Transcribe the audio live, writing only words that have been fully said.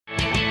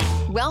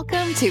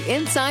Welcome to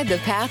Inside the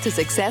Path to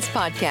Success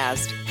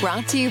podcast,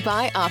 brought to you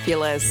by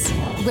Opulus,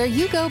 where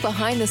you go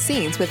behind the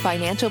scenes with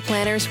financial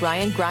planners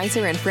Ryan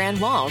Greiser and Fran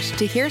Walsh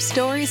to hear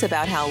stories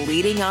about how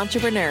leading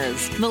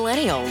entrepreneurs,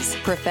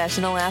 millennials,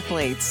 professional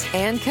athletes,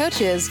 and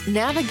coaches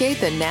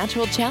navigate the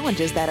natural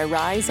challenges that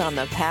arise on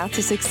the path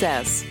to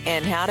success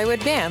and how to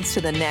advance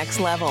to the next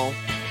level.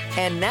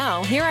 And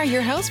now, here are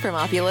your hosts from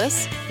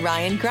Opulus,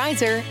 Ryan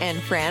Greiser and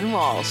Fran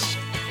Walsh.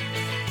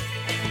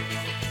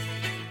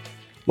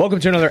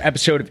 Welcome to another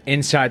episode of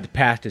Inside the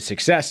Path to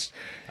Success.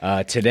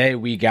 Today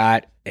we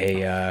got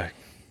a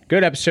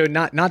good episode,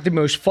 not the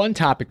most fun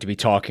topic to be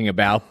talking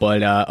about,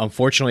 but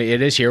unfortunately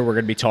it is here. We're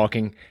going to be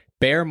talking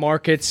bear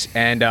markets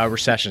and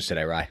recessions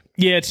today, Rye.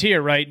 Yeah, it's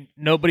here, right?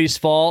 Nobody's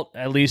fault,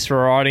 at least for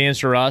our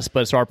audience or us, but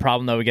it's our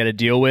problem that we got to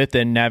deal with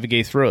and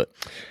navigate through it.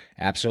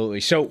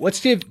 Absolutely. So let's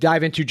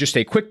dive into just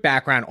a quick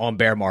background on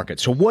bear market.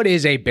 So what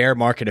is a bear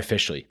market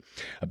officially?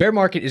 A bear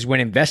market is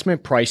when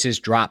investment prices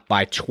drop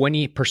by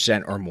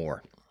 20% or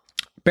more.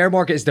 Bear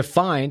market is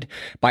defined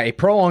by a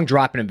prolonged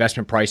drop in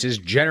investment prices.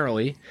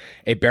 Generally,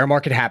 a bear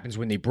market happens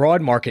when the broad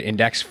market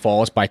index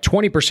falls by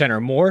 20% or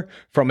more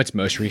from its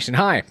most recent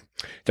high.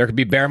 There could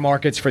be bear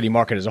markets for the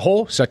market as a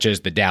whole, such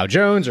as the Dow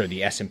Jones or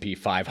the S&P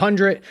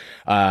 500,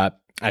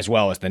 as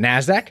well as the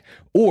NASDAQ,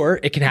 or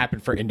it can happen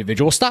for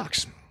individual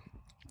stocks.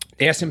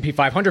 The S&P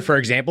 500, for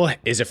example,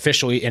 is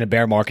officially in a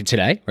bear market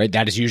today, right?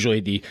 That is usually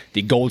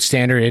the gold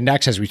standard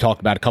index, as we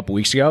talked about a couple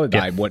weeks ago,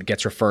 what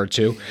gets referred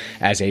to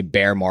as a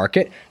bear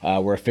market.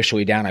 We're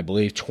officially down, I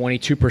believe,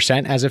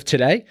 22% as of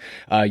today,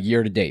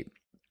 year to date.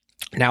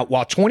 Now,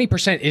 while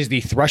 20% is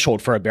the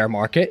threshold for a bear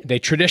market, they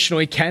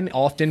traditionally can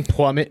often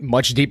plummet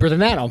much deeper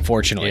than that,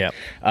 unfortunately. Yep.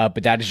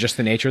 But that is just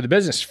the nature of the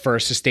business for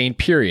a sustained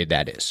period,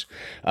 that is.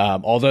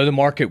 Although the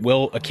market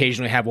will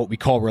occasionally have what we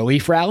call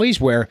relief rallies,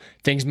 where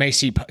things may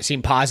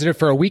seem positive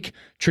for a week,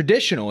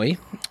 traditionally,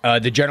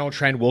 the general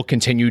trend will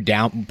continue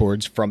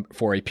downwards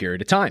for a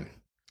period of time.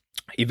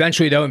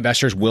 Eventually, though,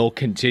 investors will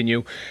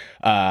continue,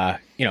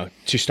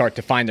 to start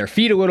to find their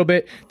feet a little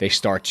bit. They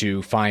start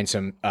to find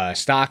some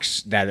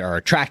stocks that are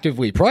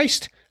attractively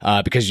priced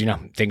because,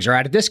 things are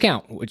at a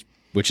discount,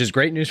 which is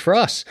great news for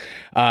us.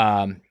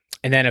 And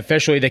then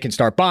officially they can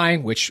start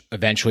buying, which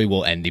eventually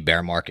will end the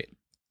bear market.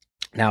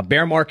 Now,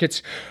 bear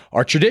markets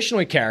are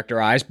traditionally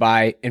characterized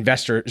by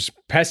investors'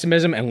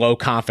 pessimism and low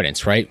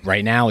confidence, right?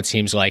 Right now, it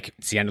seems like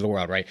it's the end of the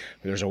world, right?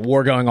 There's a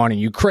war going on in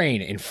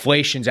Ukraine.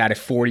 Inflation's at a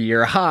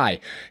 40-year high.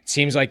 It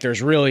seems like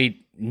there's really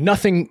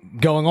nothing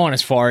going on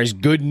as far as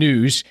good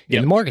news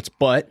in the markets,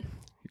 but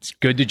it's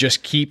good to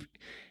just keep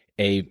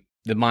the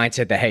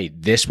mindset that, hey,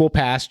 this will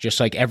pass, just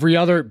like every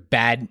other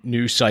bad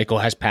news cycle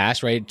has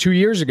passed, right? 2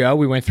 years ago,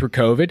 we went through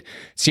COVID. It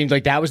seemed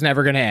like that was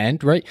never going to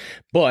end, right?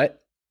 But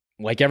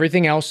like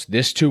everything else,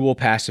 this too will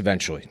pass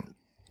eventually.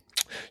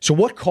 So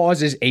what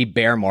causes a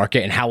bear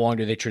market and how long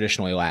do they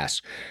traditionally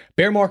last?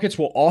 Bear markets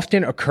will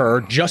often occur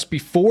just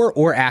before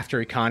or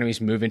after economies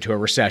move into a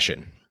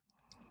recession.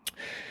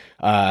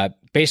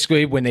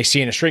 Basically, when they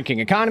see in a shrinking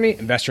economy,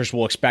 investors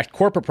will expect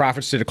corporate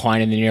profits to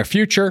decline in the near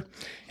future.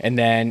 And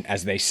then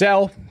as they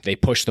sell, they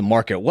push the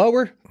market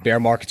lower. Bear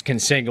markets can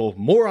signal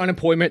more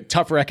unemployment,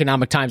 tougher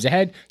economic times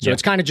ahead. So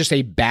it's kind of just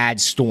a bad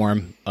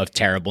storm of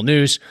terrible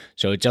news.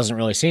 So it doesn't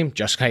really seem,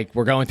 just like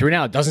we're going through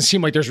now, it doesn't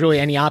seem like there's really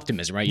any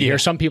optimism, right? You hear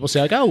some people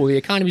say like, oh, well, the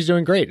economy's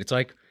doing great. It's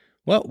like,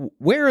 well,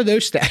 where are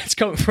those stats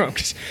coming from?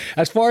 Because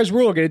as far as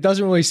we're looking, it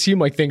doesn't really seem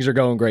like things are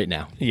going great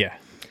now. Yeah.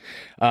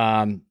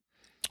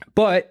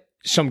 But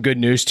some good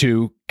news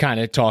to kind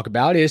of talk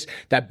about is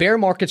that bear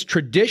markets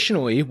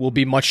traditionally will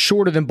be much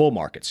shorter than bull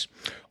markets.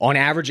 On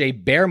average, a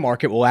bear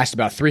market will last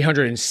about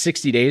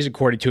 360 days,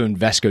 according to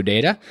Invesco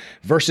data,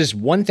 versus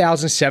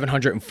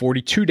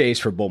 1,742 days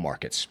for bull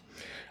markets.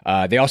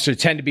 They also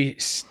tend to be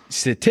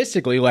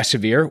statistically less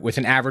severe, with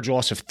an average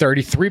loss of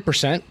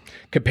 33%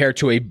 compared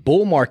to a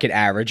bull market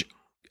average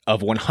of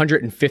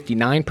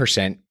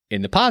 159%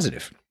 in the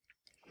positive.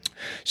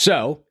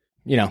 So,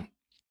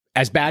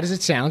 as bad as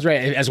it sounds,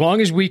 right? As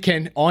long as we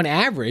can, on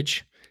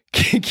average,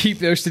 keep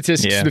those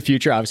statistics for the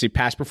future. Obviously,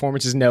 past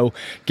performance is no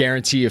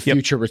guarantee of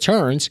future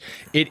returns.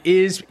 It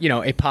is,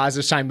 a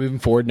positive sign moving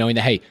forward, knowing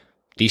that, hey,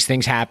 these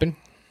things happen.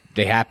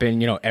 They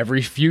happen,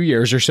 every few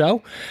years or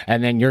so.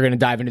 And then you're going to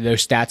dive into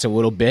those stats a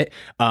little bit.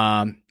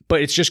 But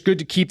it's just good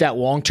to keep that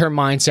long-term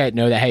mindset,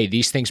 know that, hey,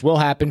 these things will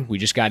happen. We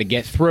just got to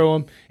get through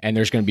them, and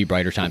there's going to be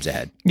brighter times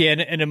ahead. Yeah,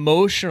 and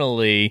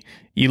emotionally,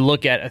 you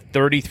look at a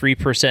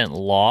 33%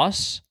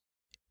 loss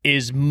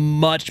is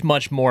much,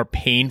 much more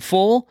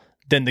painful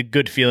than the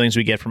good feelings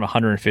we get from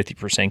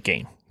 150%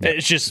 gain. Yep.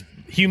 It's just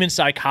human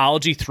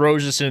psychology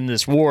throws us in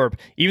this warp.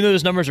 Even though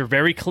those numbers are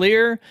very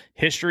clear,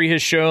 history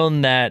has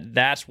shown that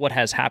that's what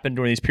has happened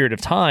during these period of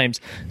times.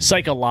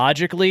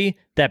 Psychologically,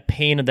 that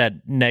pain of that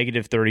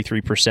negative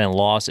 33%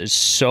 loss is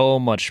so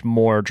much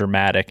more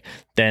dramatic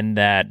than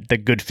the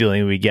good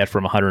feeling we get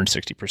from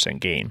 160%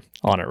 gain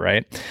on it,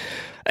 right?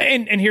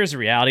 And here's the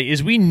reality,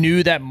 is we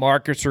knew that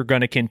markets were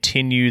going to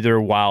continue their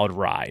wild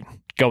ride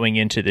going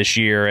into this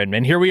year,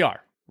 and here we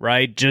are.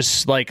 right?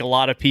 Just like a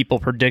lot of people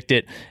predict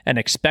it and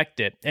expect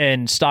it.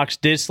 And stocks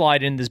did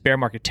slide in this bear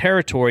market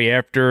territory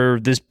after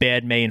this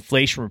bad May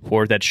inflation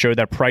report that showed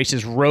that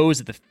prices rose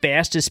at the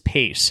fastest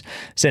pace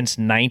since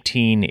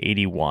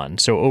 1981.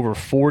 So over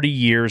 40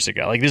 years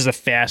ago. Like, this is the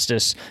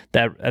fastest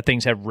that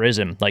things have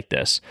risen like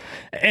this.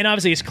 And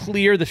obviously, it's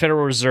clear the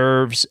Federal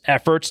Reserve's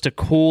efforts to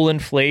cool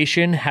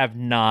inflation have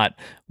not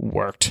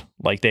worked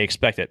like they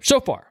expected so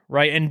far,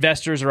 right?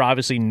 Investors are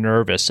obviously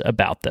nervous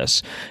about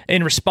this.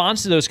 In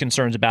response to those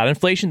concerns about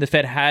inflation, the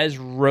Fed has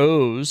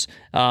rose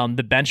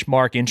the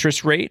benchmark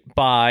interest rate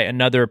by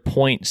another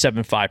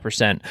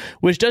 0.75%,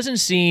 which doesn't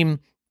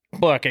seem,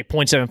 well, okay,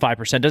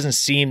 0.75% doesn't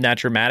seem that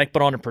dramatic,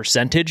 but on a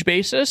percentage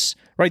basis,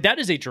 right, that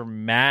is a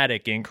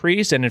dramatic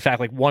increase. And in fact,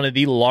 like one of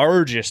the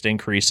largest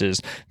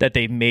increases that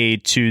they've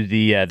made to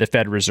the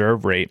Fed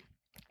Reserve rate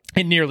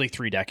in nearly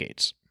 3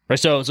 decades. Right,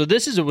 so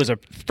this was a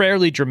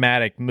fairly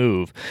dramatic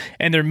move,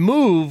 and their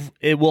move,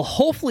 it will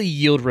hopefully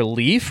yield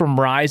relief from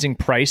rising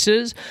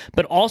prices,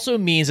 but also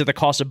means that the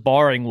cost of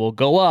borrowing will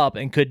go up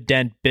and could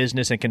dent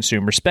business and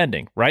consumer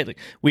spending. Right, like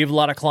we have a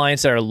lot of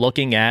clients that are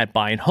looking at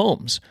buying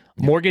homes.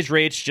 Mortgage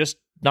rates just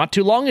not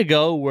too long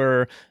ago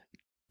were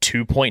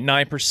 2.9%,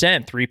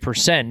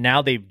 3%.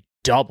 Now they've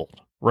doubled.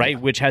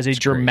 Right, which has a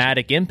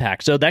dramatic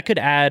impact. So that could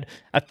add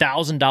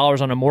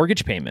 $1,000 on a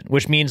mortgage payment,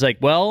 which means like,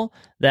 well,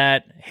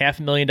 that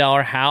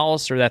 $500,000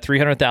 house or that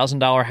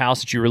 $300,000 house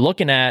that you were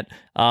looking at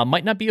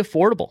might not be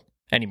affordable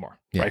anymore,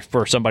 right?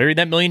 For somebody,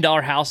 that $1 million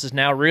house is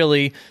now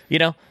really,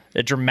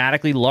 a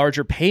dramatically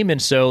larger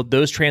payment. So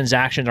those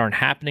transactions aren't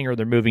happening, or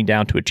they're moving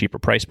down to a cheaper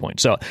price point.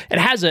 So it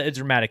has a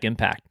dramatic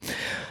impact.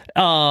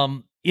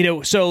 So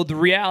the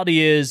reality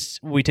is,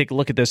 when we take a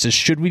look at this, is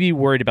should we be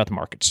worried about the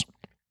markets?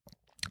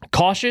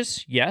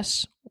 Cautious,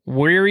 yes.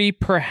 Weary,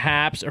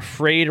 perhaps.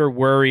 Afraid or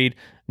worried,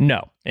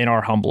 no, in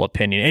our humble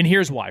opinion. And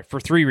here's why,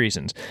 for 3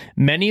 reasons.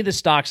 Many of the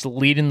stocks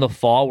leading the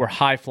fall were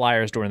high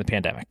flyers during the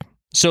pandemic.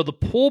 So the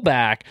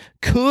pullback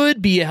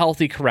could be a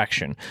healthy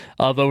correction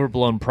of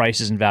overblown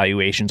prices and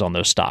valuations on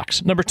those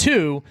stocks. Number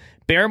 2,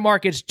 bear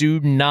markets do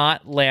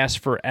not last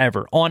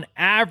forever. On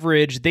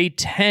average, they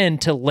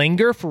tend to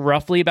linger for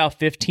roughly about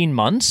 15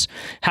 months.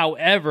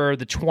 However,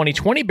 the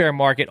 2020 bear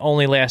market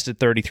only lasted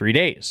 33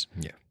 days.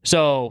 Yeah.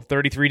 So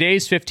 33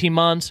 days, 15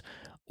 months,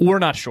 we're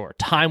not sure.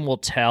 Time will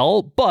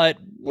tell, but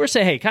we're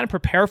saying, hey, kind of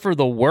prepare for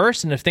the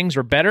worst, and if things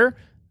are better,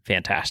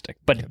 fantastic.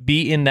 But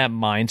be in that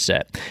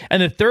mindset.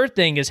 And the third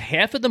thing is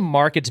half of the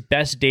market's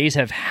best days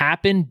have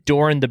happened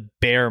during the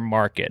bear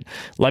market.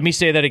 Let me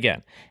say that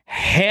again.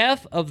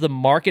 Half of the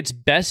market's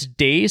best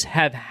days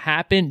have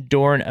happened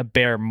during a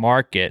bear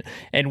market,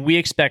 and we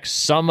expect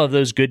some of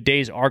those good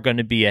days are going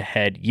to be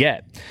ahead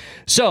yet.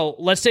 So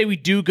let's say we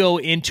do go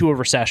into a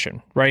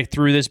recession, right,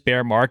 through this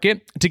bear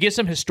market. To get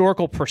some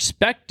historical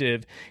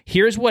perspective,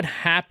 here's what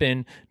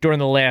happened during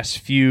the last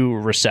few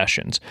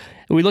recessions.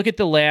 We look at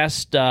the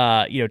last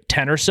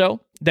 10 or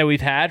so that we've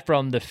had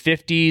from the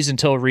 50s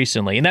until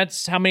recently, and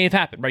that's how many have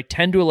happened, right?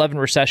 10 to 11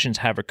 recessions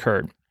have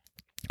occurred.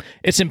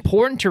 It's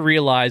important to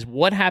realize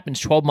what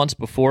happens 12 months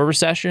before a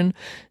recession,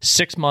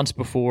 6 months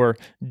before,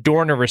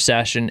 during a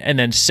recession, and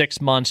then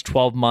 6 months,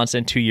 12 months,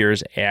 and 2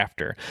 years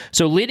after.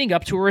 So leading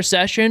up to a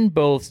recession,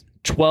 both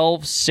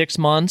 12, 6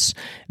 months,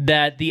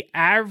 that the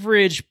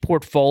average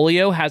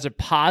portfolio has a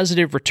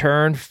positive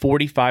return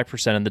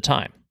 45% of the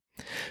time.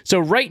 So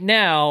right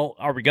now,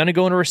 are we going to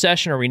go into a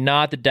recession? Are we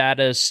not? The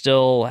data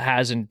still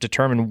hasn't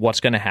determined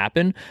what's going to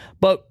happen.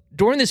 But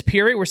during this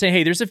period, we're saying,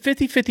 hey, there's a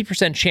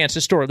 50% chance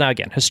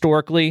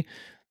historically,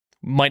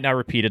 might not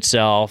repeat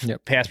itself.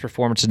 Past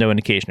performance is no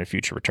indication of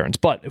future returns.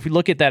 But if we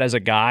look at that as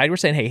a guide, we're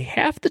saying, hey,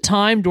 half the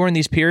time during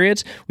these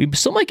periods, we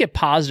still might get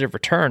positive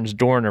returns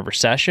during a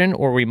recession,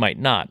 or we might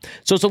not.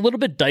 So it's a little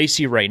bit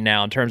dicey right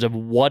now in terms of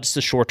what's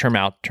the short-term,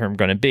 out-term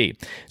going to be.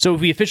 So if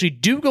we officially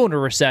do go into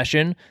a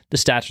recession, the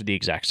stats are the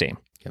exact same,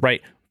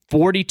 right?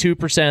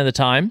 42% of the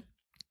time,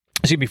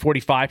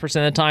 45% of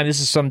the time.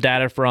 This is some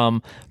data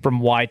from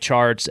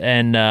YCharts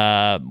and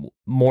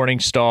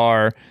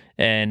Morningstar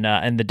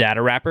and the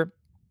Data Wrapper.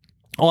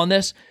 On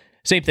this,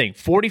 same thing,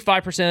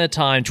 45% of the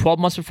time, 12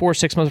 months before,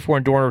 6 months before,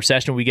 and during a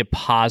recession, we get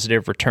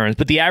positive returns,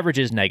 but the average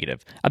is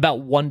negative,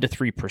 about 1 to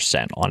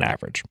 3% on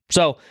average.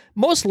 So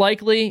most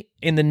likely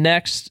in the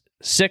next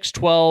 6,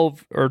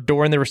 12, or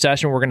during the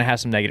recession, we're going to have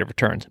some negative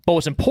returns. But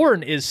what's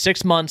important is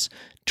 6 months,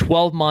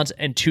 12 months,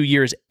 and 2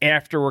 years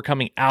after we're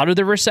coming out of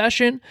the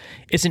recession,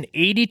 it's an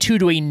 82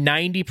 to a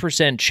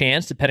 90%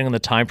 chance, depending on the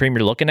time frame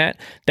you're looking at,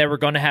 that we're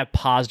going to have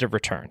positive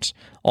returns.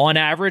 On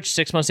average,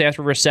 6 months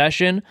after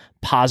recession,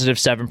 positive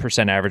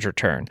 7% average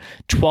return.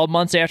 12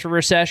 months after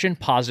recession,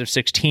 positive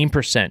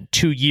 16%.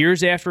 2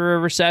 years after a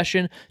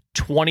recession,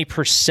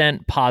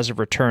 20% positive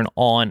return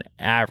on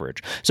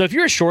average. So if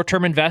you're a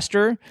short-term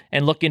investor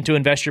and looking to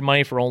invest your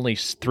money for only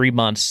 3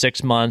 months,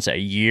 6 months, a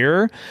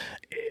year,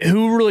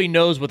 who really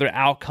knows what their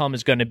outcome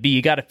is going to be?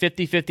 You got a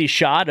 50-50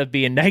 shot of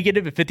being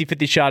negative, a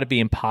 50-50 shot of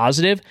being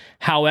positive.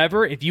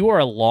 However, if you are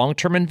a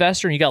long-term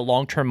investor and you got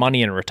long-term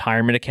money in a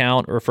retirement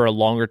account or for a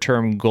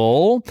longer-term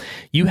goal,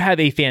 you have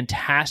a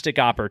fantastic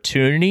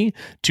opportunity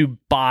to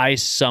buy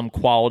some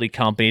quality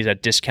companies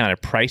at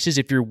discounted prices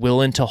if you're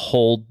willing to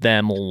hold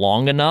them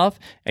long enough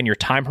and your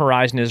time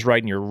horizon is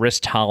right and your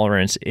risk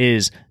tolerance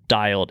is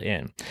dialed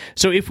in.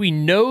 So if we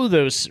know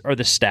those are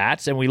the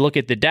stats and we look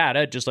at the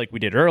data, just like we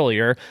did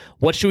earlier,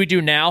 what should we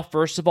do now?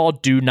 First of all,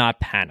 do not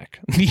panic.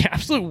 The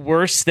absolute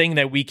worst thing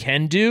that we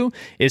can do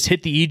is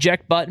hit the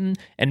eject button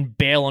and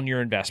bail on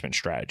your investment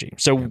strategy.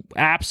 So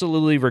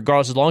absolutely,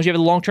 regardless, as long as you have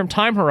a long-term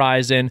time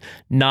horizon,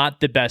 not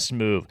the best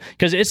move,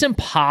 because it's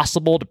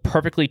impossible to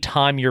perfectly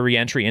time your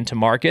reentry into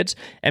markets,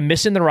 and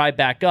missing the ride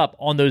back up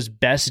on those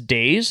best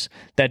days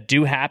that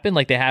do happen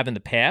like they have in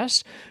the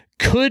past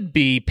could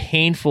be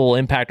painful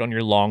impact on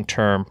your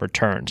long-term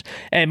returns.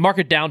 And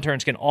market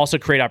downturns can also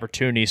create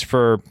opportunities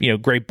for,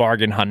 great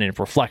bargain hunting if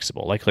we're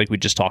flexible, like we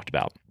just talked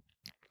about.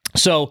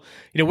 So,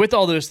 with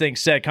all those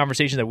things said,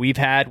 conversations that we've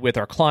had with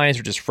our clients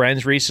or just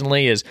friends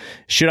recently is,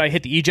 should I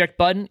hit the eject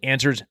button?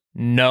 Answer is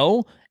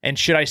no. And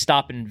should I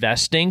stop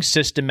investing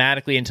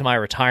systematically into my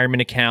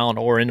retirement account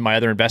or into my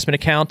other investment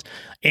account?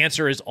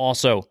 Answer is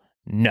also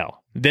no.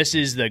 This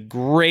is the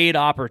great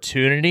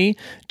opportunity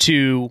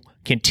to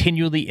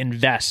continually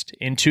invest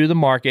into the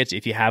markets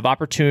if you have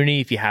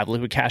opportunity, if you have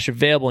liquid cash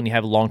available, and you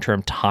have a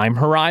long-term time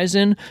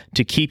horizon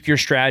to keep your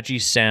strategy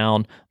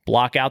sound,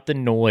 block out the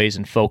noise,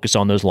 and focus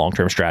on those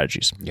long-term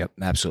strategies. Yep,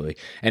 absolutely.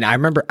 And I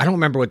don't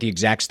remember what the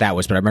exact stat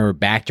was, but I remember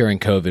back during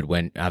COVID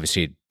when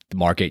obviously the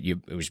market,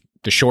 it was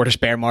the shortest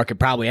bear market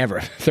probably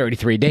ever,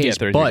 33 days. Yeah,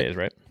 33 days,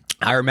 right?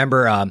 I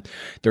remember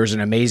there was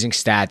an amazing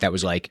stat that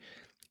was like,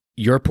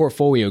 your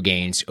portfolio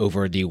gains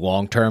over the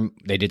long term,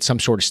 they did some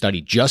sort of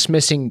study, just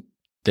missing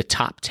the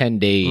top 10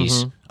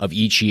 days of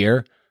each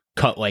year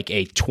cut like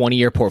a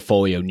 20-year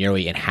portfolio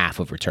nearly in half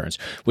of returns,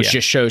 which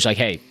just shows like,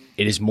 hey,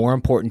 it is more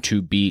important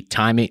to be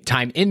time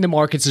in the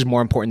markets is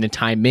more important than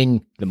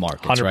timing the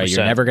markets, 100%. right?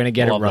 You're never going to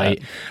get it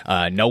right.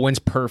 No one's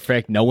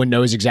perfect. No one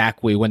knows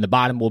exactly when the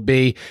bottom will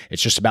be.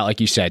 It's just about, like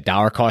you said,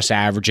 dollar cost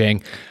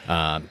averaging,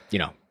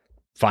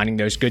 finding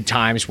those good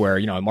times where,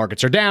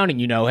 markets are down and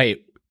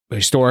hey,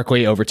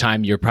 historically, over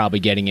time, you're probably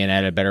getting in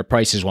at a better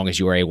price as long as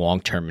you are a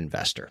long-term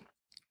investor.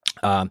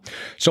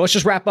 So let's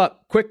just wrap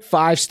up. Quick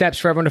 5 steps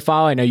for everyone to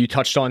follow. I know you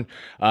touched on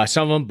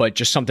some of them, but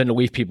just something to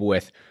leave people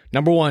with.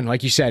 Number 1,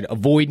 like you said,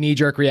 avoid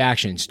knee-jerk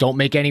reactions. Don't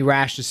make any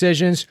rash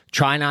decisions.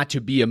 Try not to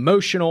be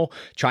emotional.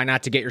 Try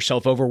not to get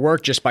yourself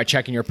overworked just by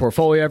checking your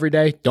portfolio every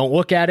day. Don't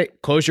look at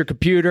it. Close your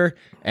computer.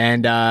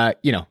 And,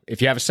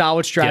 if you have a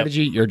solid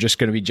strategy, you're just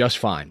going to be just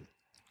fine.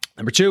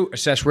 Number 2,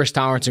 assess risk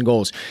tolerance and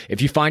goals.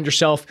 If you find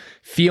yourself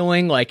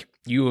feeling like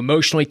you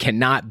emotionally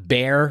cannot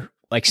bear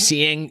like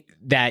seeing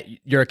that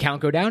your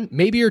account go down,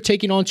 maybe you're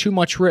taking on too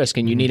much risk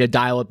and you need to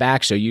dial it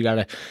back. So you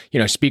got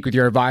to, speak with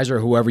your advisor or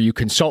whoever you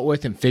consult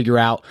with and figure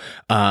out,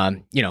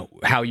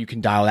 how you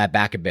can dial that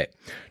back a bit.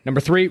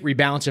 Number 3,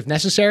 rebalance if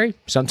necessary.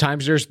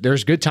 Sometimes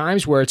there's good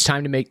times where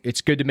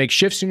it's good to make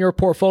shifts in your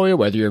portfolio,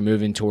 whether you're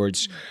moving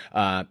towards,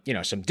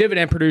 some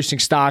dividend producing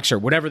stocks or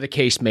whatever the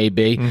case may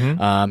be.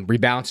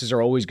 Rebalances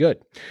are always good.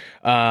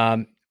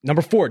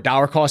 Number 4,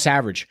 dollar cost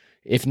average.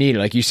 If needed,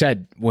 like you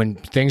said, when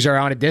things are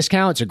on a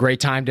discount, it's a great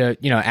time to,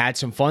 add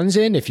some funds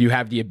in. If you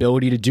have the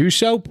ability to do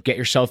so, get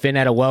yourself in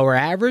at a lower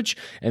average.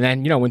 And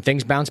then, when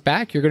things bounce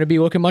back, you're going to be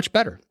looking much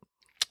better.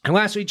 And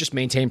lastly, just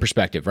maintain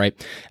perspective, right?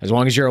 As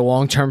long as you're a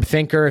long-term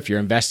thinker, if you're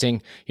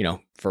investing,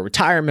 for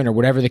retirement or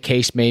whatever the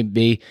case may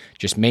be,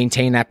 just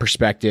maintain that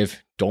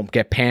perspective. Don't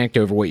get panicked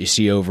over what you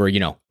see over,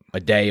 a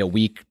day, a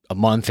week, a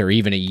month, or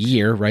even a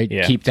year, right?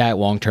 Yeah. Keep that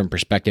long-term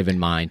perspective in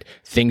mind.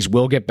 Things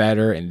will get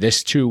better, and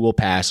this too will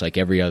pass like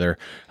every other,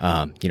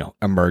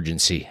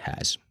 emergency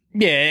has.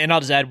 Yeah, and I'll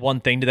just add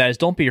one thing to that is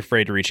don't be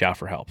afraid to reach out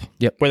for help.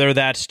 Yep. Whether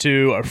that's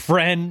to a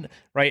friend,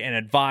 right, an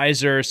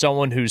advisor,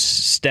 someone who's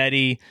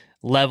steady,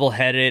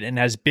 level-headed, and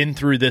has been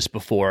through this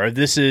before. If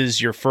this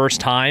is your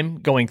first time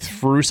going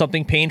through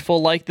something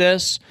painful like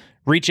this,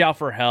 reach out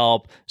for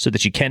help so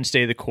that you can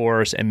stay the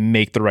course and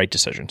make the right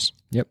decisions.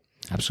 Yep.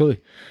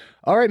 Absolutely.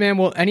 All right, man.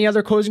 Well, any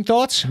other closing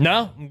thoughts?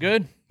 No, I'm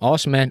good.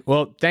 Awesome, man.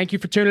 Well, thank you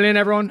for tuning in,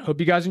 everyone. Hope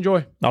you guys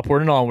enjoy.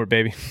 Upward and onward,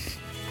 baby.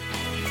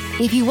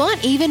 If you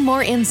want even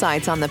more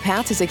insights on the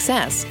path to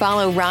success,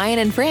 follow Ryan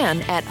and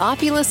Fran at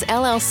Opulus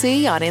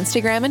LLC on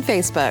Instagram and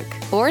Facebook,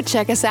 or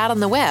check us out on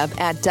the web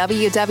at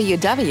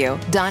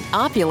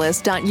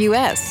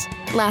www.opulus.us.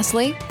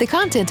 Lastly, the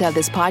content of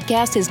this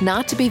podcast is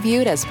not to be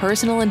viewed as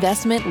personal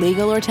investment,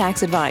 legal, or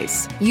tax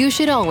advice. You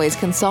should always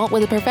consult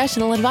with a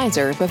professional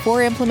advisor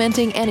before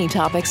implementing any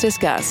topics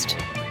discussed.